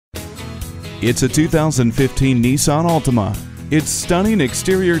It's a 2015 Nissan Altima. Its stunning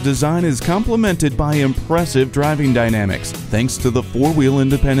exterior design is complemented by impressive driving dynamics thanks to the four-wheel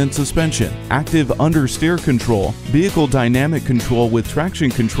independent suspension, active understeer control, vehicle dynamic control with traction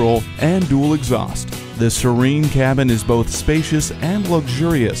control, and dual exhaust. The serene cabin is both spacious and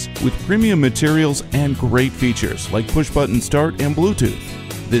luxurious with premium materials and great features like push-button start and Bluetooth.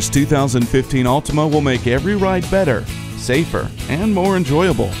 This 2015 Altima will make every ride better, safer, and more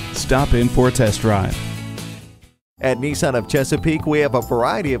enjoyable. Stop in for a test drive. At Nissan of Chesapeake, we have a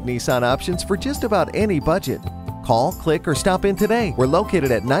variety of Nissan options for just about any budget. Call, click, or stop in today. We're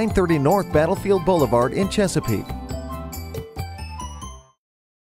located at 930 North Battlefield Boulevard in Chesapeake.